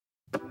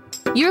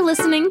You're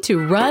listening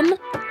to Run,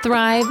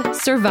 Thrive,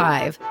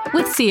 Survive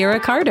with Sierra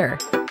Carter.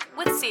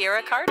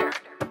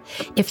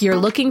 If you're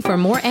looking for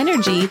more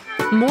energy,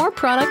 more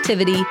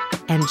productivity,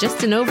 and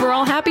just an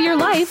overall happier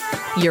life,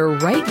 you're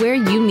right where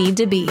you need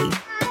to be.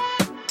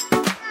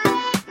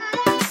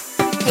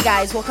 Hey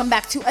guys, welcome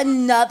back to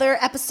another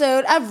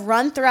episode of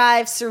Run,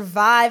 Thrive,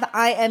 Survive.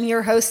 I am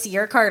your host,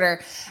 Sierra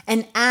Carter.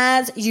 And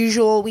as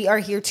usual, we are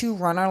here to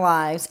run our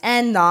lives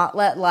and not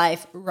let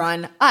life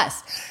run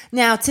us.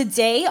 Now,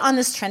 today on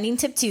this Trending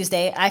Tip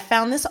Tuesday, I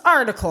found this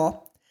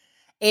article.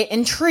 It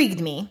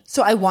intrigued me,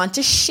 so I want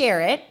to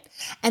share it.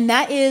 And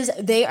that is,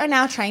 they are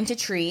now trying to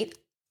treat,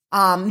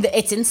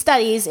 it's in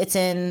studies, it's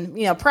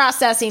in,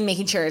 processing,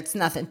 making sure it's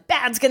nothing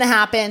bad's going to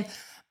happen.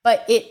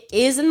 But it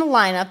is in the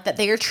lineup that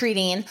they are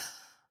treating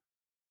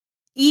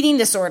eating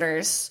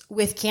disorders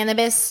with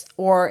cannabis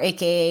or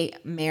AKA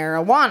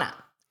marijuana.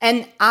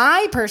 And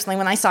I personally,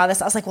 when I saw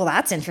this, I was like, well,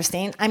 that's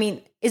interesting. I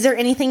mean, is there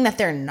anything that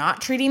they're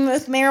not treating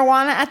with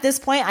marijuana at this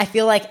point? I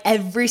feel like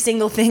every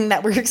single thing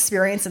that we're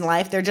experiencing in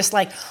life, they're just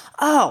like,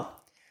 oh,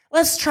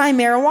 let's try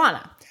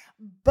marijuana.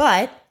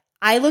 But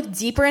I looked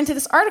deeper into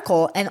this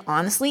article, and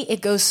honestly, it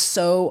goes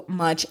so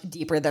much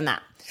deeper than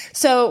that.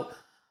 So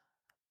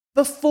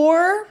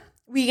before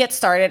we get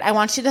started, I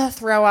want you to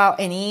throw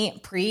out any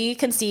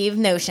preconceived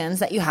notions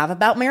that you have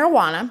about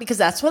marijuana, because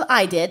that's what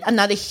I did. I'm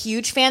not a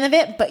huge fan of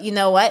it, but you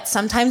know what?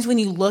 Sometimes when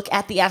you look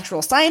at the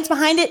actual science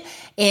behind it,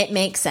 it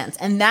makes sense.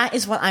 And that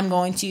is what I'm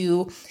going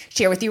to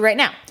share with you right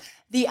now.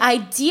 The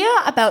idea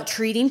about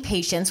treating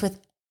patients with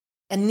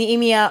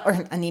anorexia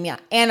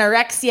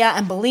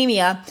and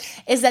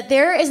bulimia is that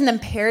there is an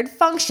impaired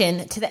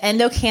function to the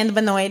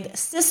endocannabinoid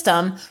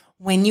system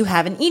when you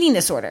have an eating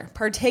disorder,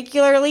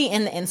 particularly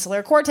in the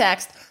insular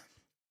cortex,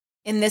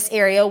 in this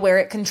area where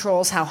it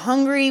controls how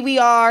hungry we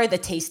are, the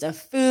taste of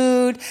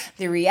food,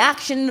 the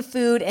reaction to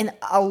food, and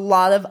a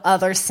lot of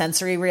other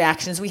sensory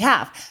reactions we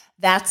have.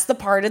 That's the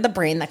part of the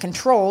brain that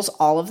controls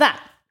all of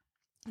that.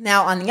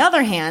 Now, on the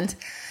other hand,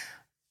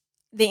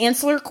 the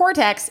insular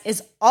cortex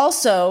is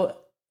also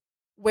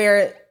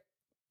where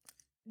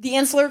the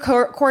insular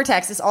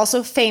cortex is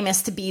also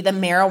famous to be the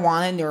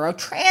marijuana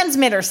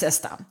neurotransmitter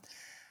system.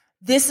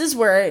 This is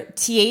where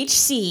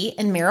THC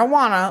in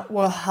marijuana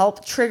will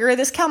help trigger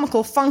this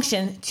chemical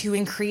function to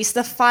increase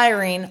the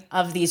firing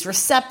of these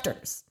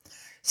receptors.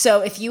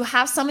 So if you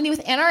have somebody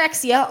with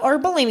anorexia or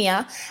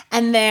bulimia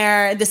and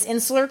this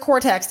insular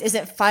cortex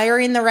isn't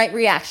firing the right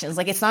reactions,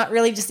 like it's not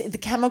really just the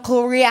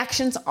chemical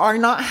reactions are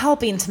not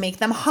helping to make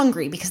them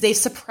hungry because they've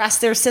suppressed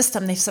their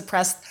system. They've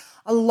suppressed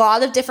a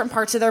lot of different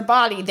parts of their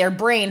body, their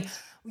brain.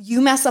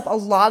 You mess up a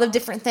lot of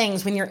different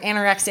things when you're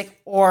anorexic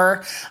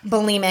or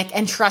bulimic.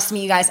 And trust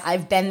me, you guys,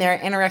 I've been there.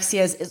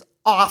 Anorexia is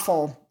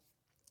awful.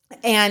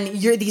 And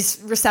these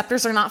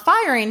receptors are not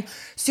firing,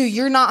 so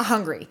you're not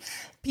hungry.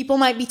 People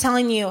might be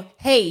telling you,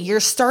 hey,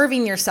 you're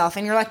starving yourself.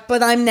 And you're like,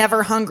 but I'm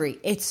never hungry.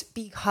 It's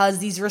because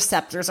these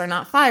receptors are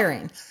not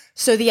firing.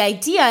 So the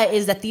idea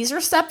is that these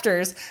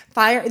receptors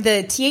fire,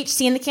 the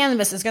THC in the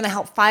cannabis is going to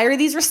help fire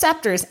these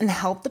receptors and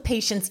help the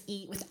patients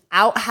eat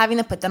without having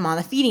to put them on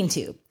a feeding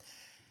tube.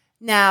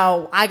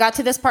 Now, I got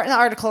to this part in the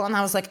article and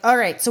I was like, all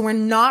right, so we're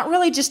not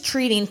really just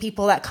treating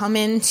people that come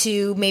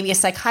into maybe a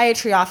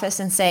psychiatry office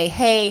and say,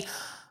 hey,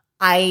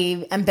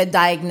 I am been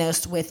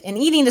diagnosed with an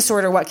eating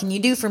disorder. What can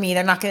you do for me?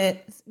 They're not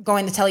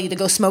going to tell you to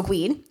go smoke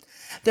weed.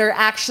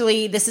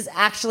 This is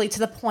actually to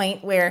the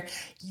point where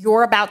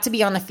you're about to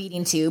be on a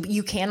feeding tube.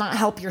 You cannot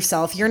help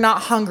yourself. You're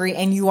not hungry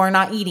and you are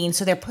not eating.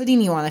 So they're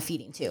putting you on a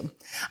feeding tube.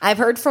 I've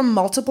heard from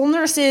multiple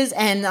nurses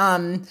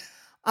and,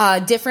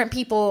 different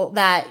people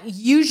that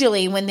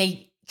usually when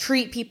they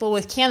treat people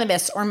with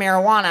cannabis or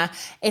marijuana,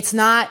 it's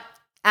not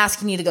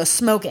asking you to go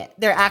smoke it.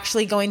 They're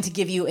actually going to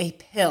give you a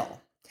pill.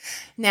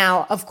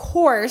 Now, of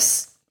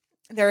course,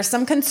 there are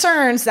some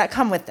concerns that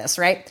come with this,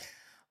 right?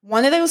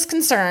 One of those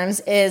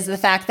concerns is the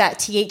fact that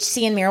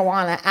THC in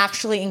marijuana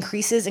actually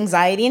increases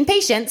anxiety in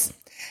patients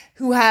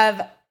who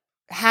have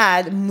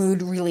had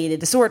mood-related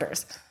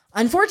disorders.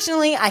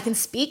 Unfortunately, I can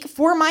speak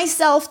for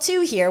myself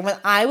too here. When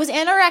I was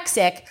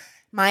anorexic,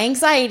 my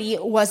anxiety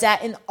was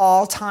at an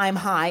all-time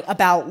high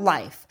about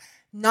life.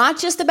 Not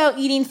just about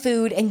eating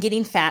food and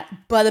getting fat,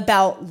 but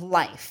about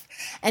life.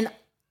 And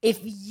if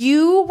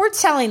you were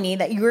telling me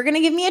that you were going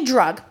to give me a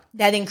drug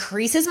that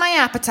increases my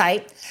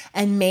appetite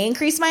and may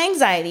increase my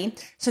anxiety,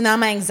 so now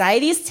my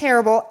anxiety is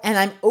terrible and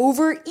I'm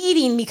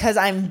overeating because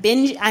I have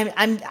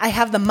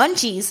the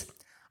munchies,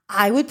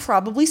 I would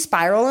probably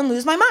spiral and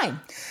lose my mind.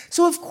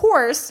 So of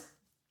course,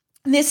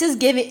 this is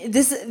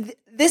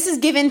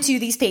given to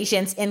these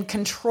patients in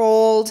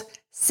controlled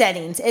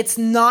settings. It's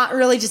not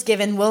really just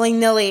given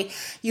willy-nilly.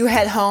 You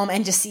head home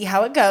and just see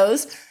how it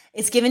goes.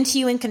 It's given to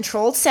you in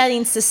controlled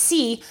settings to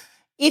see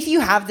if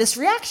you have this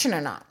reaction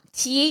or not.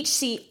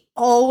 THC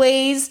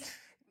always,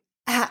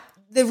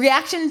 the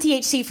reaction to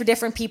THC for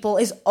different people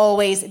is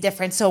always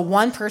different. So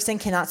one person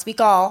cannot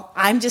speak all.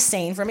 I'm just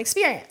saying from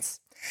experience.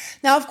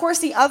 Now, of course,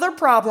 the other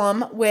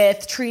problem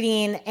with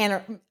treating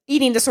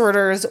eating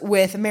disorders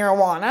with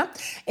marijuana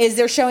is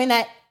they're showing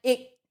that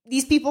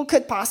these people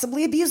could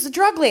possibly abuse the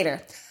drug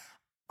later.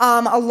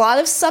 A lot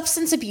of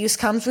substance abuse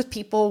comes with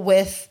people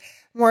with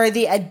more of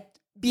the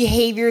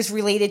behaviors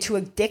related to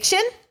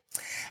addiction.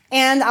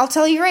 And I'll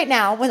tell you right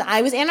now, when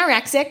I was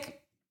anorexic,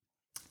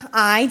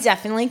 I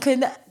definitely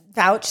could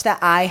vouch that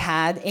I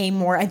had a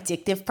more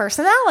addictive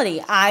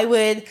personality. I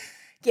would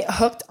get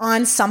hooked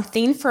on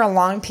something for a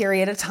long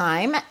period of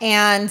time,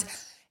 and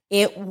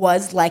it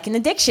was like an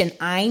addiction.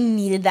 I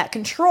needed that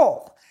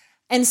control.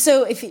 And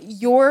so if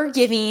you're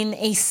giving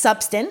a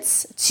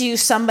substance to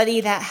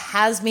somebody that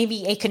has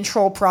maybe a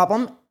control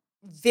problem,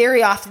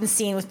 very often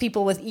seen with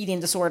people with eating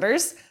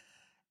disorders,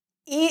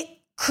 it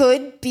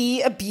could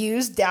be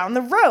abused down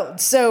the road.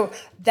 So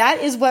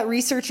that is what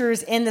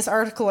researchers in this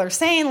article are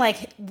saying.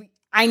 Like,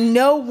 I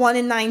know 1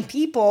 in 9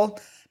 people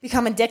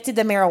become addicted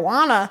to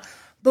marijuana,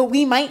 but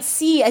we might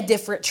see a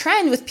different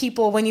trend with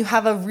people when you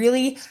have a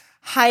really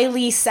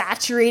highly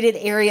saturated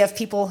area of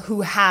people who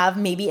have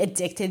maybe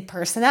addictive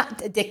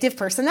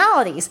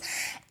personalities.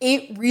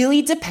 It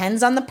really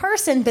depends on the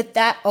person, but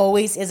that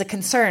always is a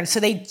concern. So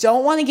they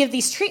don't want to give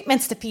these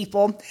treatments to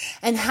people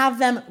and have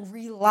them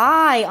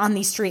rely on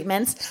these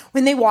treatments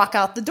when they walk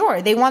out the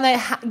door. They want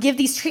to give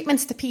these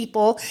treatments to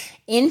people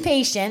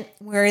inpatient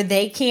where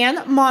they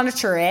can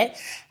monitor it,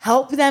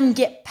 help them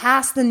get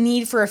past the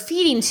need for a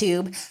feeding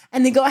tube,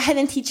 and then go ahead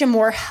and teach them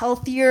more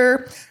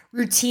healthier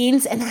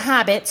routines and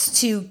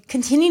habits to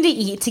continue to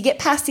eat, to get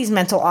past these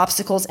mental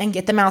obstacles and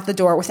get them out the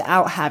door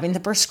without having to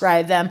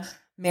prescribe them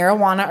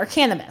marijuana or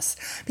cannabis.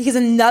 Because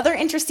another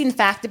interesting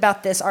fact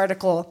about this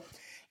article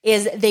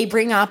is they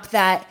bring up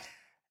that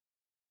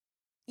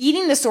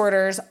eating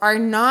disorders are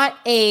not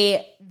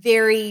a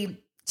very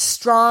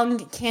strong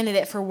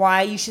candidate for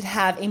why you should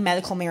have a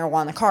medical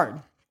marijuana card.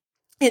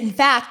 In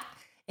fact,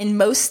 in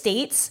most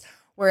states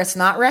where it's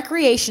not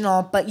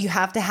recreational, but you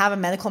have to have a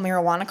medical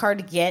marijuana card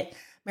to get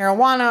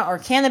marijuana or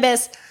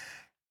cannabis,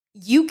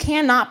 you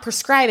cannot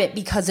prescribe it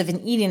because of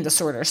an eating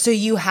disorder. So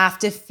you have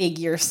to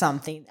figure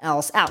something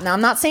else out. Now,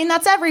 I'm not saying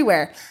that's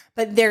everywhere,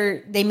 but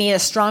they made a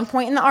strong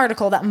point in the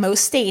article that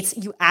most states,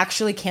 you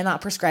actually cannot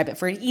prescribe it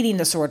for an eating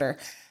disorder.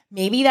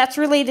 Maybe that's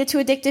related to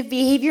addictive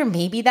behavior.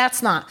 Maybe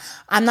that's not.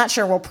 I'm not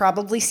sure. We'll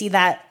probably see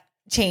that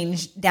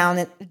change down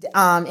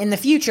in the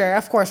future.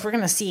 Of course, we're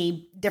going to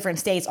see different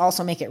states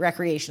also make it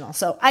recreational.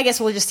 So I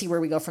guess we'll just see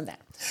where we go from there.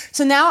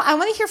 So now I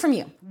want to hear from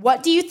you.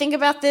 What do you think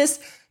about this?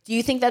 Do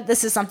you think that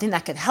this is something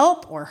that could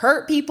help or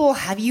hurt people?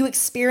 Have you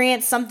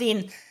experienced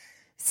something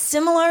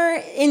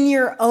similar in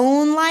your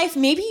own life?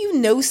 Maybe you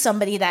know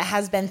somebody that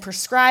has been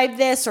prescribed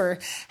this or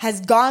has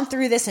gone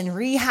through this in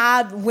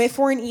rehab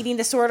for an eating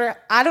disorder.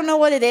 I don't know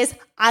what it is.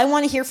 I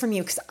want to hear from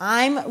you because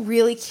I'm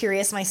really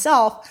curious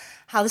myself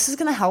how this is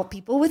going to help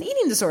people with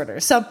eating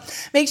disorders. So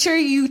make sure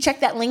you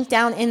check that link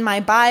down in my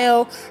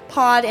bio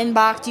pod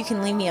inbox. You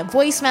can leave me a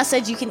voice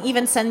message. You can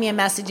even send me a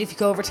message if you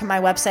go over to my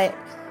website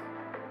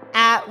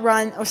at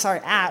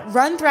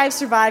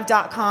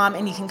runthrivesurvive.com,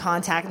 and you can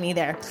contact me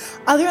there.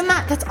 Other than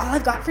that, that's all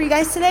I've got for you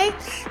guys today.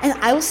 And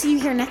I will see you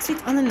here next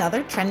week on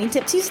another Trending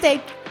Tip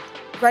Tuesday.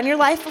 Run your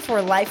life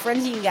before life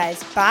runs you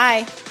guys.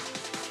 Bye.